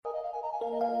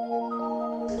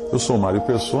Eu sou Mário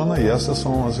Persona e essas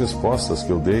são as respostas que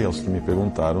eu dei aos que me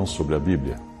perguntaram sobre a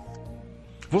Bíblia.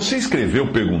 Você escreveu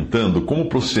perguntando como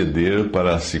proceder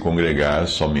para se congregar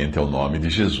somente ao nome de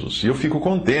Jesus. E eu fico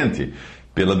contente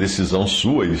pela decisão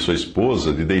sua e de sua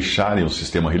esposa de deixarem o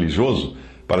sistema religioso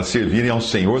para servirem ao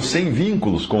Senhor sem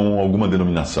vínculos com alguma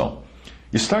denominação.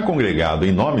 Estar congregado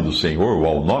em nome do Senhor ou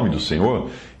ao nome do Senhor,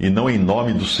 e não em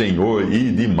nome do Senhor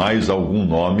e de mais algum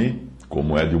nome,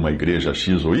 como é de uma igreja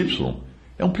X ou Y,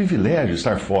 é um privilégio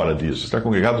estar fora disso, estar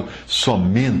congregado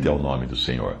somente ao nome do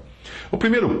Senhor. O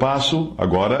primeiro passo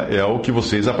agora é o que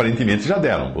vocês aparentemente já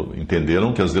deram.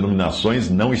 Entenderam que as denominações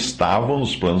não estavam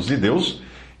nos planos de Deus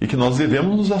e que nós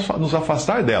devemos nos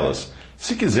afastar delas,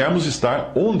 se quisermos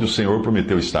estar onde o Senhor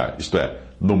prometeu estar, isto é,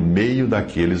 no meio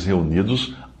daqueles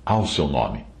reunidos ao seu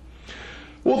nome.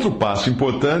 Outro passo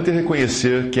importante é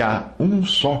reconhecer que há um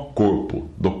só corpo,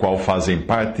 do qual fazem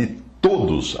parte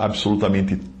todos,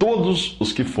 absolutamente todos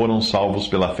os que foram salvos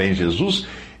pela fé em Jesus,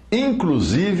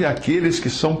 inclusive aqueles que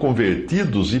são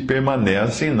convertidos e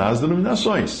permanecem nas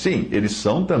denominações. Sim, eles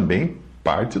são também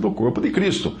parte do corpo de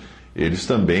Cristo. Eles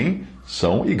também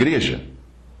são igreja,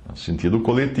 no sentido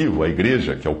coletivo, a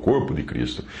igreja, que é o corpo de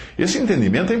Cristo. Esse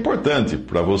entendimento é importante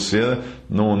para você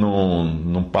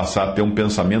não passar a ter um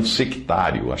pensamento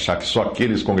sectário, achar que só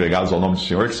aqueles congregados ao nome do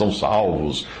Senhor que são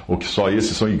salvos, ou que só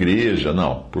esses são igreja.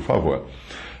 Não, por favor.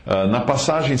 Na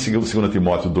passagem em 2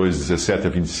 Timóteo 2, 17 a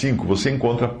 25, você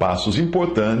encontra passos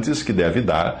importantes que deve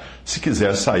dar se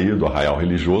quiser sair do arraial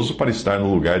religioso para estar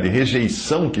no lugar de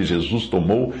rejeição que Jesus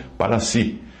tomou para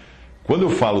si. Quando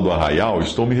eu falo do arraial,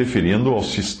 estou me referindo ao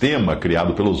sistema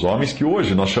criado pelos homens que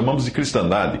hoje nós chamamos de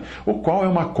cristandade, o qual é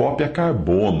uma cópia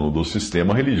carbono do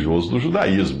sistema religioso do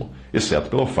judaísmo, exceto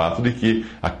pelo fato de que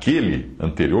aquele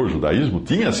anterior judaísmo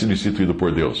tinha sido instituído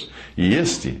por Deus, e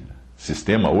este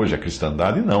sistema hoje, a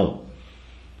cristandade, não.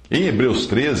 Em Hebreus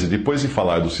 13, depois de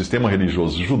falar do sistema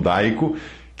religioso judaico,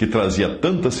 que trazia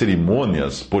tantas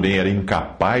cerimônias, porém era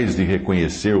incapaz de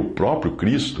reconhecer o próprio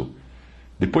Cristo,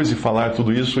 depois de falar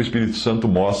tudo isso, o Espírito Santo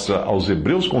mostra aos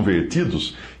hebreus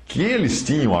convertidos que eles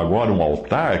tinham agora um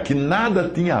altar que nada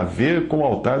tinha a ver com o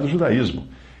altar do judaísmo.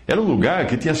 Era um lugar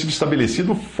que tinha sido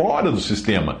estabelecido fora do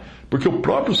sistema, porque o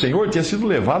próprio Senhor tinha sido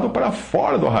levado para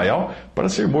fora do arraial para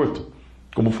ser morto,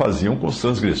 como faziam com os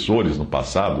transgressores no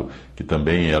passado, que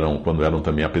também quando eram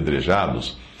também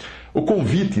apedrejados. O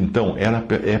convite, então,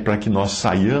 é para que nós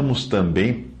saiamos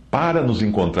também para nos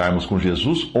encontrarmos com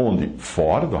Jesus, onde?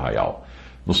 Fora do arraial,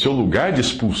 no seu lugar de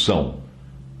expulsão,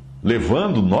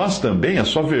 levando nós também a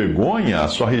sua vergonha, a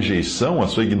sua rejeição, a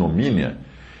sua ignomínia.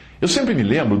 Eu sempre me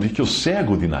lembro de que o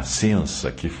cego de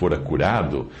nascença que fora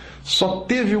curado só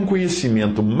teve um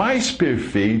conhecimento mais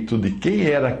perfeito de quem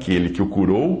era aquele que o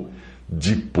curou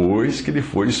depois que ele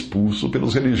foi expulso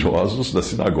pelos religiosos da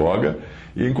sinagoga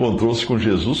e encontrou-se com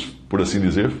Jesus, por assim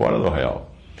dizer, fora do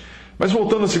arraial. Mas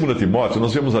voltando a 2 Timóteo,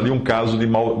 nós vemos ali um caso de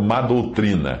má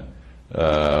doutrina,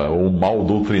 ou mal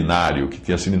doutrinário, que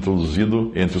tinha sido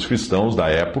introduzido entre os cristãos da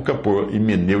época por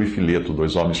Himeneu e Fileto,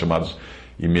 dois homens chamados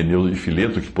Himeneu e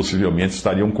Fileto, que possivelmente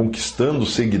estariam conquistando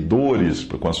seguidores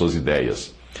com as suas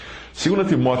ideias. 2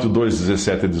 Timóteo 2,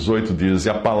 17 a 18 diz: "E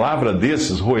a palavra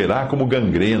desses roerá como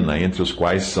gangrena, entre os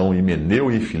quais são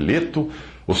Himeneu e Fileto,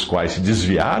 os quais se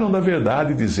desviaram da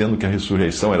verdade, dizendo que a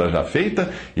ressurreição era já feita,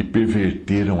 e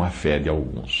perverteram a fé de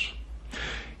alguns."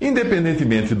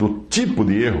 Independentemente do tipo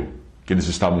de erro que eles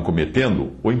estavam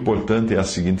cometendo, o importante é a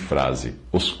seguinte frase: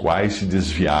 os quais se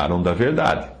desviaram da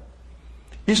verdade.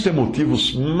 Isto é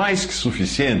motivos mais que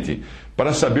suficiente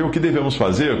para saber o que devemos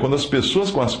fazer quando as pessoas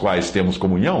com as quais temos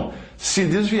comunhão se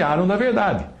desviaram da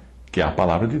verdade, que é a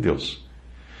palavra de Deus.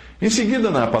 Em seguida,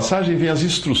 na passagem, vem as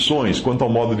instruções quanto ao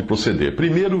modo de proceder.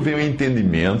 Primeiro vem o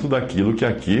entendimento daquilo que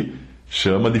aqui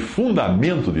chama de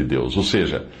fundamento de Deus, ou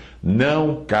seja,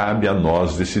 não cabe a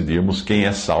nós decidirmos quem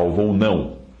é salvo ou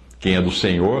não, quem é do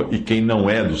Senhor e quem não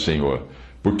é do Senhor,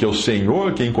 porque é o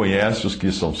Senhor quem conhece os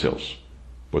que são seus.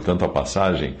 Portanto, a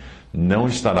passagem não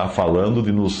estará falando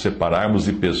de nos separarmos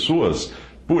de pessoas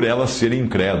por elas serem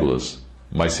incrédulas,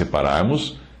 mas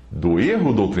separarmos do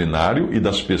erro doutrinário e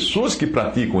das pessoas que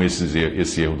praticam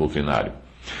esse erro doutrinário.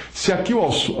 Se aqui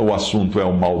o assunto é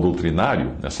o mal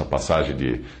doutrinário, nessa passagem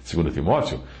de 2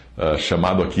 Timóteo,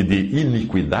 chamado aqui de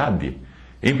iniquidade,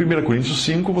 em 1 Coríntios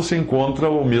 5 você encontra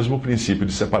o mesmo princípio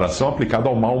de separação aplicado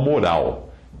ao mal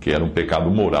moral, que era um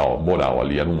pecado moral.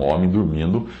 Ali era um homem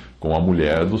dormindo com a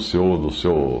mulher do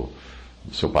seu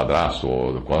seu padrasto,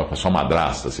 ou com a sua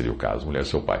madrasta, seria o caso, mulher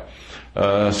seu pai.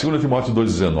 2 Timóteo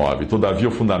 2,19: Todavia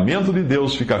o fundamento de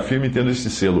Deus fica firme tendo este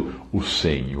selo: o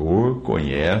Senhor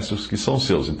conhece os que são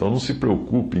seus. Então não se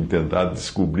preocupe em tentar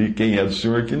descobrir quem é do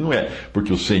Senhor e quem não é,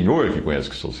 porque o Senhor é que conhece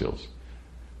os que são seus.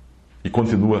 E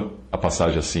continua a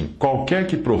passagem assim: qualquer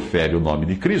que profere o nome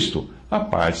de Cristo,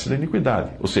 aparte-se da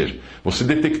iniquidade. Ou seja, você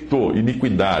detectou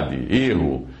iniquidade,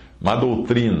 erro, má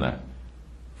doutrina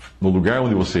no lugar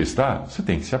onde você está, você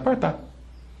tem que se apartar.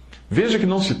 Veja que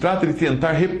não se trata de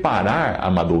tentar reparar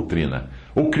a má doutrina,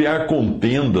 ou criar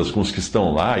contendas com os que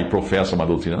estão lá e professam a má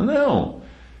doutrina. Não!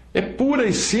 É pura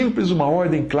e simples uma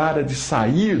ordem clara de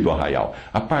sair do arraial,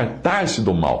 apartar-se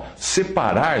do mal,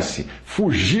 separar-se,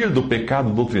 fugir do pecado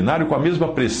doutrinário com a mesma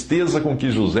presteza com que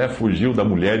José fugiu da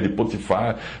mulher de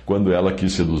Potifar quando ela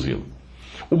quis seduzi-lo.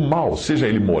 O mal, seja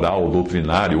ele moral,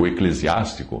 doutrinário ou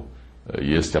eclesiástico,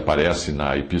 e este aparece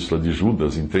na Epístola de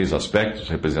Judas em 3 aspectos,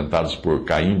 representados por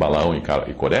Caim, Balaão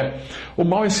e Coré, o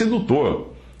mal é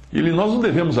sedutor, e nós não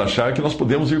devemos achar que nós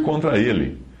podemos ir contra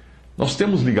ele. Nós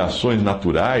temos ligações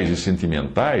naturais e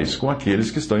sentimentais com aqueles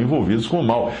que estão envolvidos com o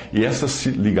mal. E essas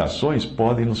ligações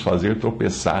podem nos fazer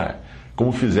tropeçar,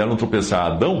 como fizeram tropeçar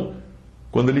Adão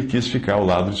quando ele quis ficar ao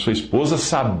lado de sua esposa,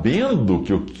 sabendo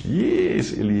que o que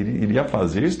ele iria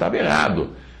fazer estava errado.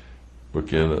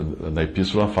 Porque na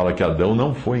epístola fala que Adão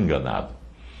não foi enganado.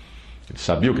 Ele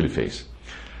sabia o que ele fez.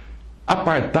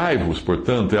 Apartai-vos,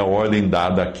 portanto, é a ordem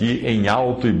dada aqui em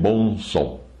alto e bom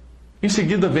som. Em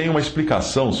seguida vem uma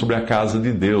explicação sobre a casa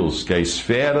de Deus, que é a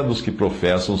esfera dos que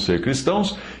professam ser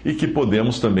cristãos e que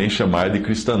podemos também chamar de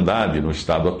cristandade no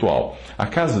estado atual. A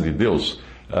casa de Deus,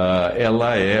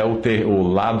 ela é o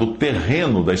lado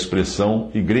terreno da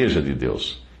expressão Igreja de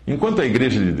Deus. Enquanto a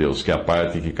Igreja de Deus, que é a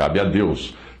parte que cabe a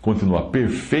Deus, continua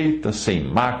perfeita, sem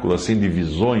mácula, sem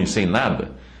divisões, sem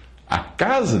nada, a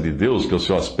casa de Deus, que é o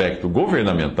seu aspecto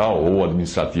governamental ou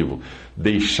administrativo,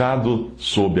 deixado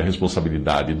sob a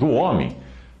responsabilidade do homem,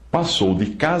 passou de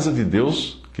casa de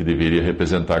Deus, que deveria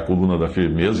representar a coluna da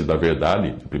firmeza e da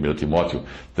verdade, 1 Timóteo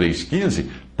 3,15,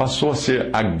 passou a ser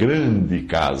a grande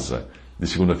casa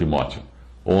de 2 Timóteo,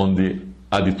 onde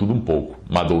há de tudo um pouco.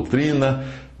 Má doutrina,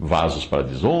 vasos para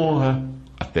desonra,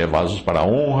 até vasos para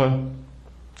honra.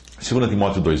 2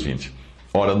 Timóteo 2,20.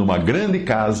 Ora, numa grande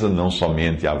casa não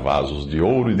somente há vasos de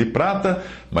ouro e de prata,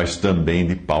 mas também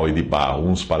de pau e de barro,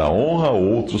 uns para honra,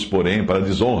 outros, porém, para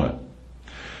desonra.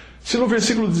 Se no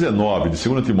versículo 19 de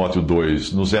 2 Timóteo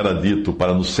 2 nos era dito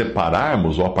para nos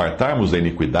separarmos ou apartarmos da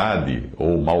iniquidade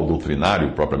ou mal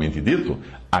doutrinário propriamente dito,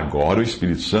 agora o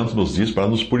Espírito Santo nos diz para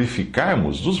nos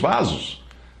purificarmos dos vasos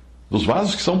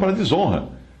que são para desonra,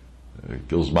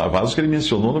 os vasos que ele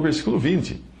mencionou no versículo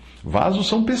 20. Vasos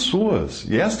são pessoas,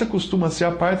 e esta costuma ser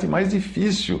a parte mais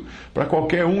difícil para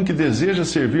qualquer um que deseja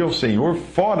servir ao Senhor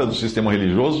fora do sistema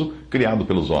religioso criado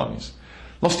pelos homens.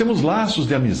 Nós temos laços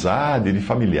de amizade, de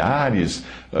familiares,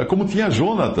 como tinha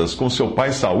Jonatas com seu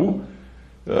pai Saul.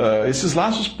 Esses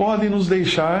laços podem nos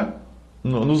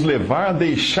levar a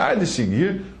deixar de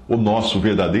seguir o nosso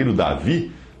verdadeiro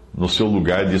Davi no seu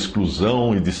lugar de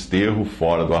exclusão e desterro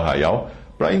fora do arraial,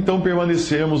 para então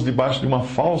permanecermos debaixo de uma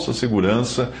falsa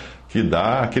segurança que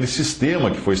dá aquele sistema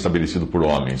que foi estabelecido por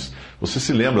homens. Você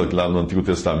se lembra que lá no Antigo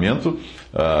Testamento,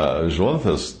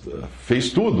 Jonatas fez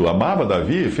tudo, amava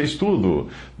Davi, fez tudo,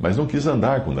 mas não quis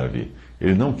andar com Davi.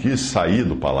 Ele não quis sair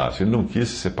do palácio, ele não quis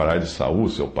se separar de Saul,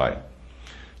 seu pai.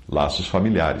 Laços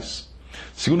familiares.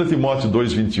 2 Timóteo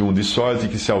 2,21, de sorte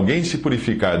que se alguém se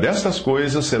purificar destas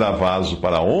coisas, será vaso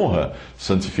para a honra,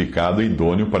 santificado e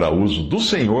idôneo para uso do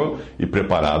Senhor e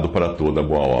preparado para toda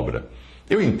boa obra.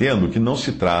 Eu entendo que não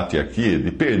se trate aqui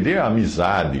de perder a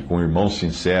amizade com irmãos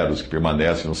sinceros que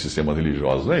permanecem no sistema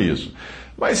religioso, não é isso.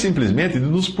 Mas simplesmente de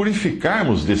nos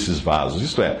purificarmos desses vasos,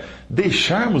 isto é,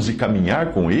 deixarmos de caminhar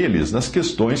com eles nas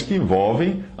questões que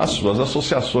envolvem as suas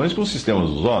associações com os sistemas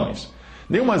dos homens.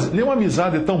 Nenhuma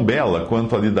amizade é tão bela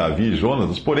quanto a de Davi e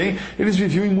Jonatas, porém, eles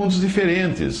viviam em mundos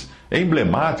diferentes. É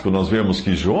emblemático nós vermos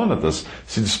que Jonatas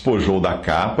se despojou da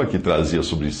capa que trazia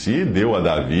sobre si, deu a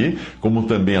Davi, como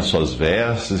também as suas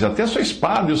vestes, e até a sua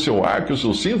espada e o seu arco e o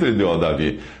seu cinto ele deu a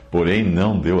Davi, porém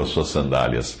não deu as suas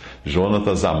sandálias.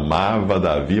 Jonatas amava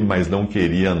Davi, mas não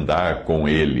queria andar com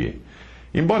ele.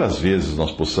 Embora às vezes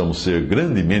nós possamos ser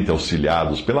grandemente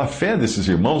auxiliados pela fé desses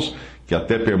irmãos que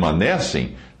até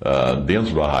permanecem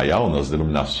dentro do arraial, nas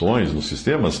denominações, nos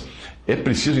sistemas, é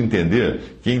preciso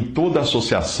entender que em toda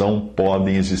associação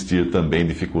podem existir também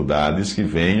dificuldades que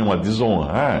venham a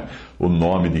desonrar o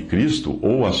nome de Cristo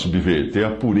ou a subverter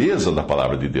a pureza da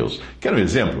palavra de Deus. Quer um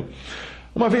exemplo?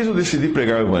 Uma vez eu decidi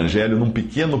pregar o Evangelho num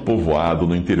pequeno povoado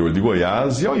no interior de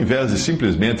Goiás e, ao invés de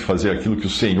simplesmente fazer aquilo que o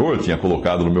Senhor tinha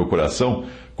colocado no meu coração,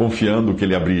 confiando que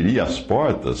Ele abriria as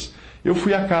portas, eu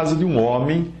fui à casa de um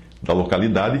homem da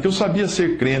localidade que eu sabia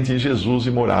ser crente em Jesus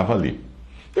e morava ali.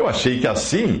 Eu achei que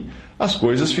assim as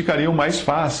coisas ficariam mais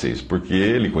fáceis, porque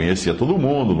ele conhecia todo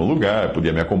mundo no lugar,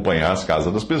 podia me acompanhar às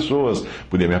casas das pessoas,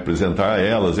 podia me apresentar a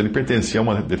elas, ele pertencia a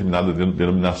uma determinada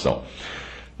denominação.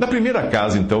 Na primeira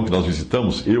casa, então, que nós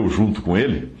visitamos, eu junto com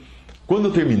ele, quando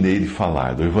eu terminei de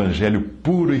falar do Evangelho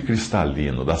puro e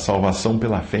cristalino, da salvação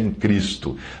pela fé em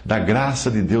Cristo, da graça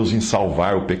de Deus em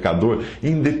salvar o pecador,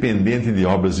 independente de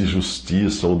obras de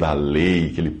justiça ou da lei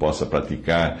que ele possa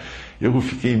praticar, eu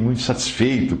fiquei muito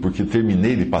satisfeito porque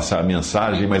terminei de passar a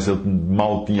mensagem, mas eu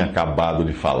mal tinha acabado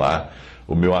de falar.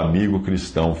 O meu amigo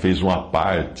cristão fez uma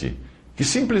parte que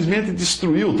simplesmente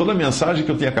destruiu toda a mensagem que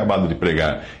eu tinha acabado de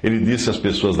pregar. Ele disse às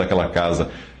pessoas daquela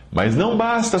casa: mas não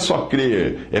basta só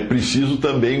crer, é preciso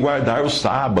também guardar o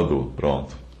sábado.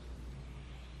 Pronto.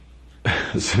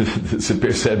 Você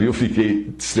percebe, eu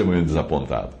fiquei extremamente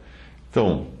desapontado.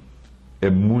 Então,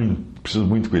 preciso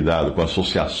muito cuidado com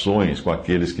associações, com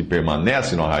aqueles que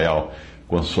permanecem no arraial,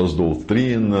 com as suas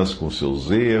doutrinas, com seus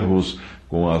erros,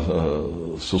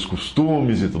 com seus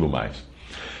costumes e tudo mais.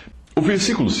 O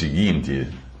versículo seguinte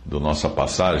da nossa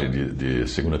passagem de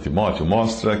 2 Timóteo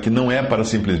mostra que não é para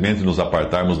simplesmente nos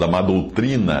apartarmos da má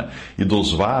doutrina e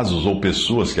dos vasos ou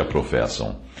pessoas que a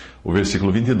professam. O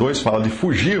versículo 22 fala de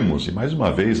fugirmos, e mais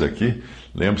uma vez aqui,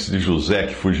 lembre-se de José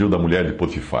que fugiu da mulher de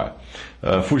Potifar.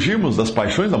 Fugirmos das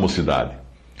paixões da mocidade.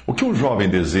 O que um jovem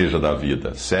deseja da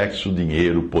vida? Sexo,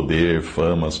 dinheiro, poder,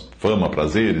 fama,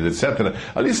 prazeres, etc.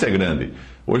 A lista é grande.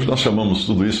 Hoje nós chamamos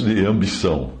tudo isso de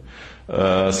ambição.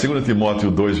 2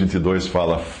 Timóteo 2,22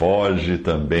 fala: foge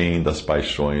também das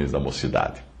paixões da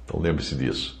mocidade. Então lembre-se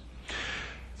disso.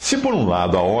 Se por um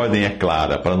lado a ordem é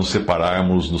clara para nos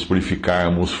separarmos, nos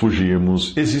purificarmos,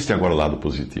 fugirmos, existe agora o lado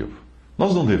positivo.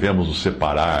 Nós não devemos nos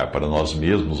separar para nós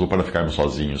mesmos ou para ficarmos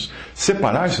sozinhos.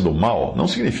 Separar-se do mal não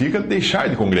significa deixar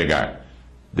de congregar.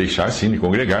 Deixar sim de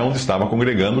congregar onde estava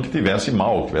congregando que tivesse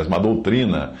mal, que tivesse má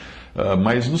doutrina.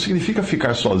 Mas não significa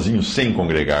ficar sozinho sem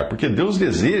congregar, porque Deus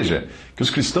deseja que os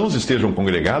cristãos estejam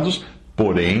congregados,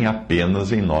 porém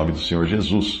apenas em nome do Senhor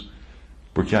Jesus.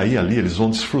 Porque ali eles vão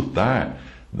desfrutar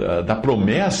da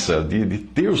promessa de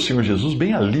ter o Senhor Jesus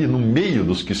bem ali, no meio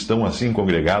dos que estão assim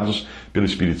congregados pelo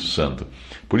Espírito Santo.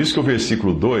 Por isso que o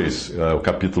versículo 2, o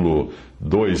capítulo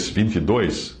 2,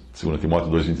 22, 2 Timóteo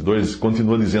 2, 22,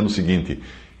 continua dizendo o seguinte: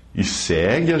 e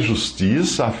segue a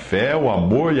justiça, a fé, o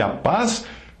amor e a paz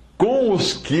com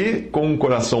os que, com um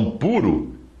coração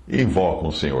puro, invocam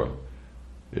o Senhor.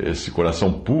 Esse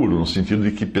coração puro, no sentido de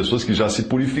que pessoas que já se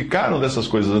purificaram dessas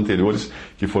coisas anteriores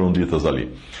que foram ditas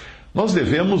ali. Nós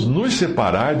devemos nos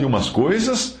separar de umas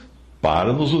coisas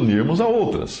para nos unirmos a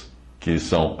outras, que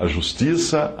são a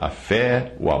justiça, a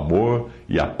fé, o amor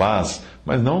e a paz,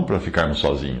 mas não para ficarmos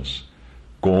sozinhos,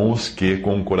 com os que,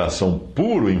 com um coração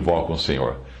puro, invocam o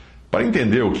Senhor. Para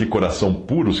entender o que coração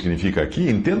puro significa aqui,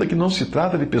 entenda que não se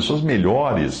trata de pessoas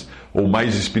melhores, ou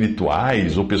mais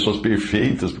espirituais, ou pessoas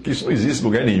perfeitas, porque isso não existe em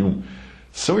lugar nenhum.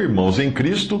 São irmãos em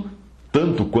Cristo,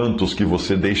 tanto quanto os que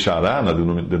você deixará na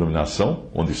denominação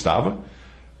onde estava,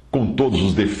 com todos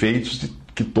os defeitos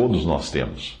que todos nós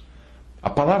temos. A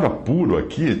palavra puro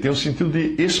aqui tem o sentido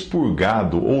de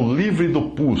expurgado, ou livre do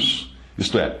pus,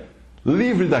 isto é,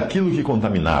 livre daquilo que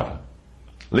contaminava.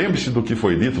 Lembre-se do que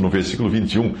foi dito no versículo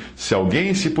 21. Se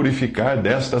alguém se purificar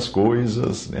destas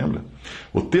coisas, lembra?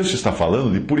 O texto está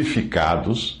falando de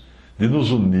purificados, de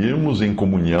nos unirmos em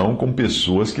comunhão com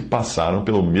pessoas que passaram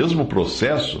pelo mesmo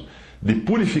processo de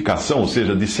purificação, ou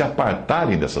seja, de se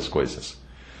apartarem dessas coisas.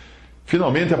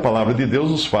 Finalmente, a palavra de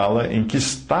Deus nos fala em que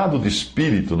estado de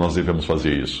espírito nós devemos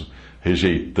fazer isso.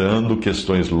 Rejeitando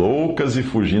questões loucas e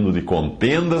fugindo de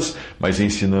contendas, mas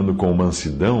ensinando com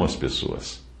mansidão as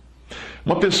pessoas.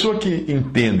 Uma pessoa que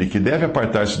entende que deve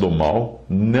apartar-se do mal,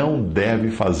 não deve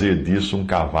fazer disso um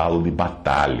cavalo de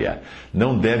batalha.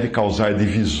 Não deve causar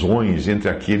divisões entre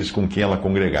aqueles com quem ela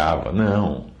congregava.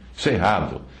 Não, isso é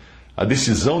errado. A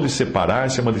decisão de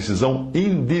separar-se é uma decisão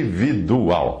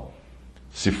individual.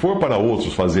 Se for para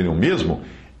outros fazerem o mesmo,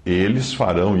 eles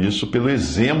farão isso pelo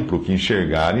exemplo que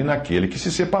enxergarem naquele que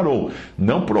se separou.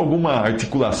 Não por alguma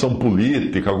articulação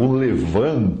política, algum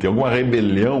levante, alguma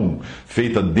rebelião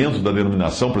feita dentro da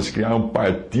denominação para se criar um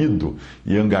partido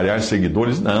e angariar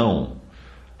seguidores. Não.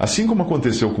 Assim como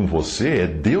aconteceu com você, é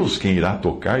Deus quem irá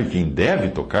tocar e quem deve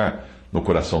tocar no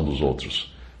coração dos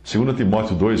outros. 2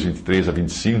 Timóteo 2, 23 a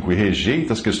 25, e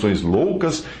rejeita as questões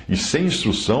loucas e sem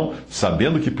instrução,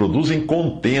 sabendo que produzem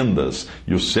contendas,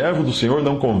 e o servo do Senhor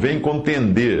não convém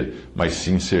contender, mas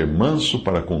sim ser manso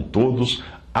para com todos,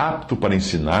 apto para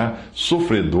ensinar,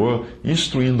 sofredor,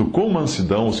 instruindo com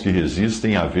mansidão os que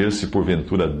resistem, a ver se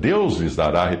porventura Deus lhes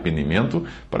dará arrependimento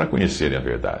para conhecerem a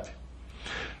verdade.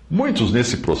 Muitos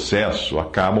nesse processo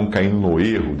acabam caindo no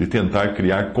erro de tentar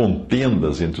criar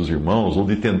contendas entre os irmãos ou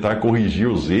de tentar corrigir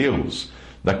os erros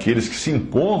daqueles que se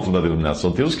encontram na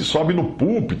denominação. Tem uns que sobem no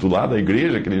púlpito lá da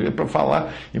igreja para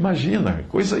falar. Imagina,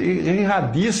 coisa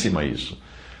erradíssima isso.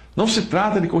 Não se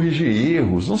trata de corrigir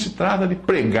erros, não se trata de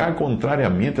pregar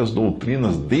contrariamente às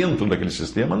doutrinas dentro daquele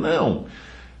sistema, não.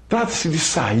 Trata-se de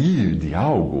sair de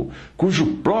algo cujo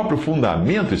próprio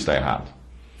fundamento está errado.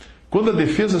 Quando a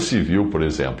defesa civil, por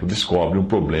exemplo, descobre um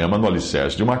problema no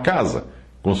alicerce de uma casa,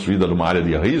 construída numa área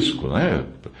de risco, né?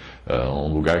 Um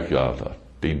lugar que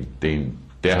tem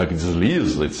terra que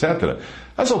desliza, etc.,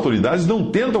 as autoridades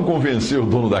não tentam convencer o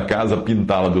dono da casa a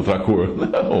pintá-la de outra cor.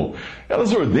 Não.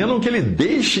 Elas ordenam que ele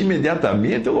deixe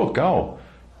imediatamente o local.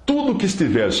 Tudo que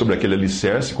estiver sobre aquele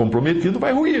alicerce comprometido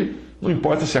vai ruir. Não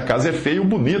importa se a casa é feia ou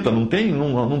bonita, não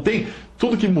tem.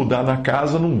 Tudo que mudar na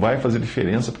casa não vai fazer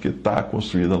diferença porque está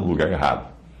construída no lugar errado.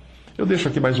 Eu deixo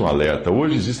aqui mais um alerta.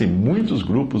 Hoje existem muitos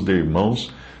grupos de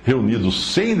irmãos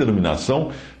reunidos sem denominação,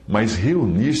 mas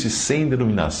reunir-se sem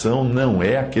denominação não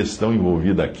é a questão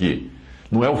envolvida aqui.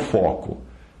 Não é o foco.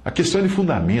 A questão é de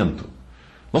fundamento.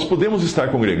 Nós podemos estar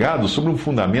congregados sobre um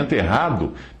fundamento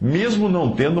errado, mesmo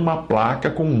não tendo uma placa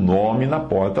com um nome na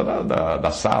porta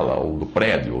da sala, ou do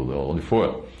prédio, ou onde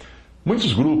for.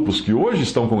 Muitos grupos que hoje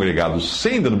estão congregados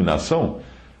sem denominação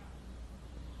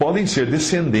podem ser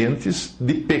descendentes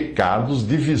de pecados,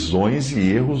 divisões e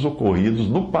erros ocorridos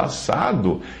no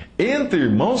passado entre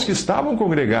irmãos que estavam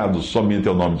congregados somente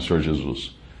ao nome do Senhor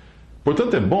Jesus.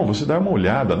 Portanto, é bom você dar uma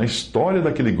olhada na história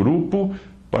daquele grupo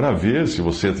para ver, se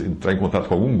você entrar em contato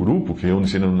com algum grupo que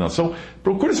reúne-se na denominação,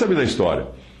 procure saber da história.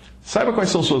 Saiba quais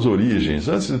são suas origens,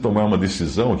 antes de tomar uma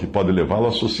decisão que pode levá-lo a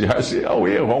associar-se ao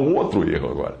erro, a um outro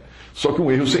erro agora. Só que um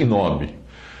erro sem nome.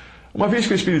 Uma vez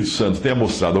que o Espírito Santo tenha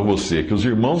mostrado a você que os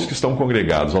irmãos que estão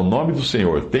congregados ao nome do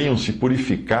Senhor tenham se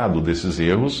purificado desses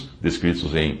erros,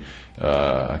 descritos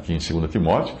aqui em 2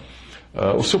 Timóteo,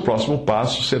 o seu próximo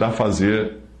passo será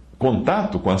fazer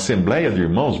contato com a assembleia de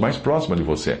irmãos mais próxima de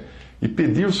você e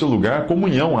pedir o seu lugar,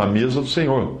 comunhão à mesa do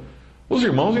Senhor. Os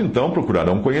irmãos, então,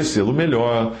 procurarão conhecê-lo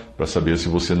melhor, para saber se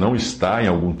você não está em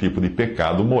algum tipo de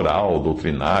pecado moral,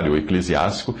 doutrinário ou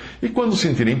eclesiástico, e quando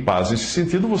sentirem paz nesse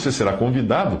sentido, você será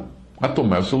convidado a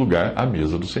tomar o seu lugar à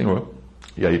mesa do Senhor.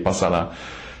 E aí passará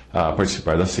a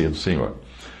participar da ceia do Senhor.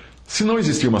 Se não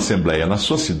existir uma assembleia na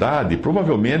sua cidade,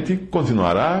 provavelmente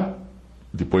continuará,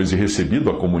 depois de recebido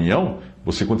a comunhão,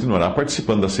 você continuará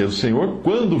participando da ceia do Senhor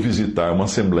quando visitar uma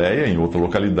assembleia em outra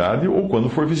localidade ou quando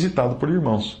for visitado por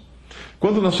irmãos.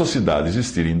 Quando na sua cidade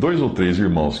existirem 2 ou 3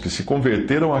 irmãos que se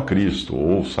converteram a Cristo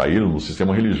ou saíram do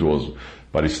sistema religioso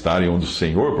para estarem onde o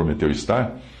Senhor prometeu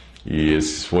estar, e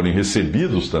esses forem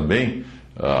recebidos também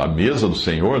à mesa do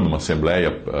Senhor numa assembleia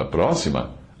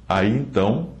próxima, aí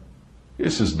então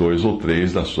esses 2 ou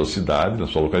 3 da sua cidade, da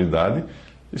sua localidade,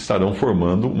 estarão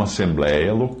formando uma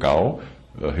assembleia local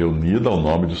reunida ao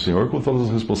nome do Senhor com todas as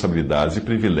responsabilidades e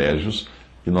privilégios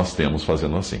que nós temos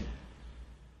fazendo assim.